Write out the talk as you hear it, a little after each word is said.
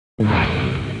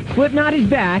Slipknot is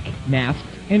back, masked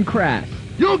and crass.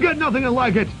 You'll get nothing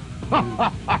like it!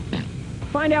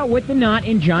 Find out what the Knot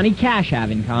and Johnny Cash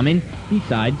have in common,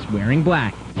 besides wearing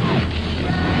black.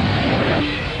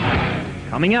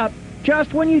 Coming up,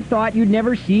 just when you thought you'd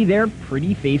never see their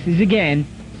pretty faces again,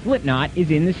 Slipknot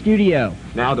is in the studio.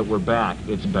 Now that we're back,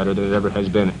 it's better than it ever has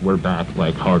been. We're back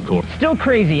like hardcore. Still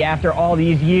crazy after all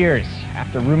these years.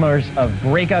 After rumors of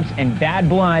breakups and bad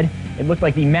blood, it looked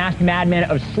like the masked madmen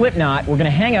of Slipknot were going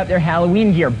to hang up their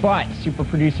Halloween gear, but super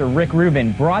producer Rick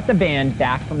Rubin brought the band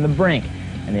back from the brink,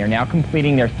 and they are now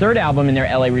completing their third album in their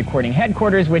LA recording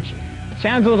headquarters, which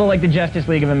sounds a little like the Justice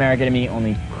League of America to me,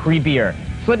 only creepier.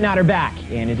 Slipknot are back,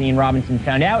 and as Ian Robinson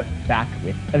found out, back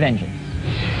with a vengeance.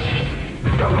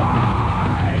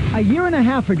 A year and a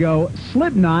half ago,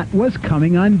 Slipknot was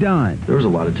coming undone. There was a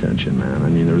lot of tension, man. I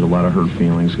mean, there was a lot of hurt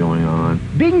feelings going on.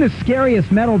 Being the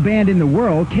scariest metal band in the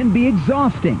world can be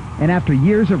exhausting, and after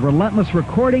years of relentless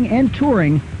recording and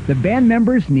touring, the band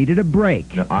members needed a break.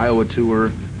 The Iowa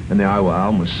tour and the Iowa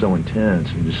album was so intense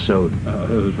and just so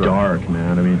dark,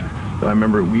 man. I mean, I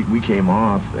remember we came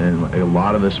off, and a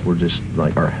lot of us were just,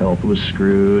 like, our health was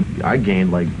screwed. I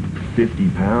gained, like, 50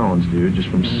 pounds, dude, just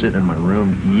from sitting in my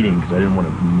room eating because I didn't want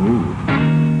to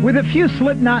move. With a few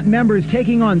Slipknot members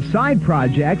taking on side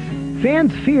projects,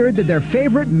 fans feared that their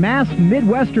favorite masked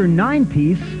Midwestern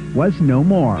nine-piece was no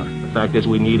more. The fact is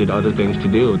we needed other things to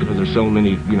do because there's so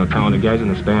many, talented guys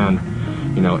in this band.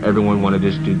 Everyone wanted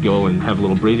us to go and have a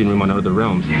little breathing room on other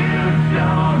realms.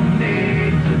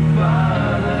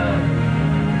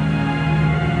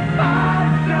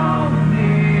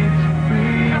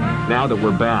 Now that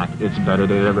we're back, it's better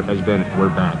than it ever has been. We're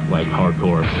back like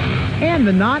hardcore. And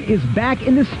the Knot is back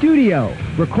in the studio,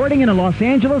 recording in a Los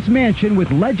Angeles mansion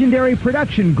with legendary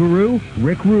production guru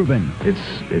Rick Rubin. It's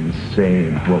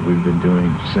insane what we've been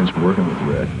doing since working with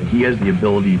Rick. He has the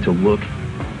ability to look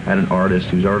at an artist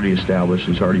who's already established,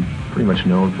 who's already pretty much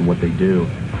known for what they do,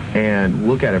 and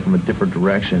look at it from a different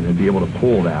direction and be able to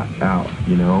pull that out,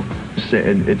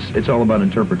 And it's all about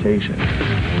interpretation.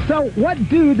 So what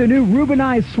do the new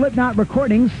Rubinized Slipknot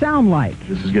recordings sound like?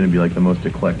 This is going to be like the most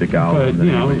eclectic album that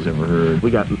anybody's ever heard. We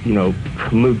got,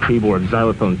 moog keyboards,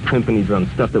 xylophones, timpani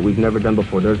drums, stuff that we've never done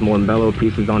before. There's more mellow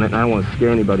pieces on it, and I don't want to scare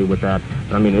anybody with that.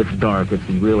 I mean, it's dark. It's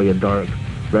really a dark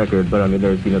record, but I mean,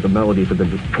 there's, the melodies have been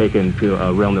just taken to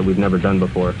a realm that we've never done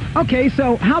before. Okay,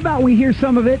 so how about we hear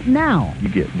some of it now? You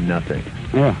get nothing.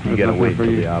 Yeah, you gotta wait until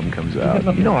the album comes out.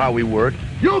 You know how we work.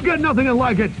 You'll get nothing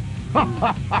like it!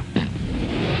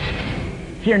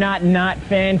 If you're not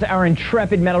fans, our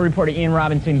intrepid metal reporter Ian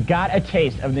Robinson got a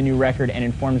taste of the new record and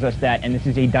informs us that, and this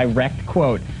is a direct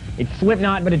quote, "It's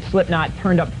Slipknot, but it's Slipknot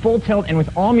turned up full tilt and with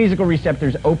all musical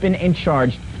receptors open and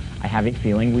charged. I have a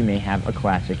feeling we may have a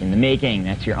classic in the making."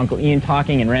 That's your Uncle Ian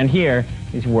talking, and around here,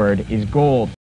 his word is gold.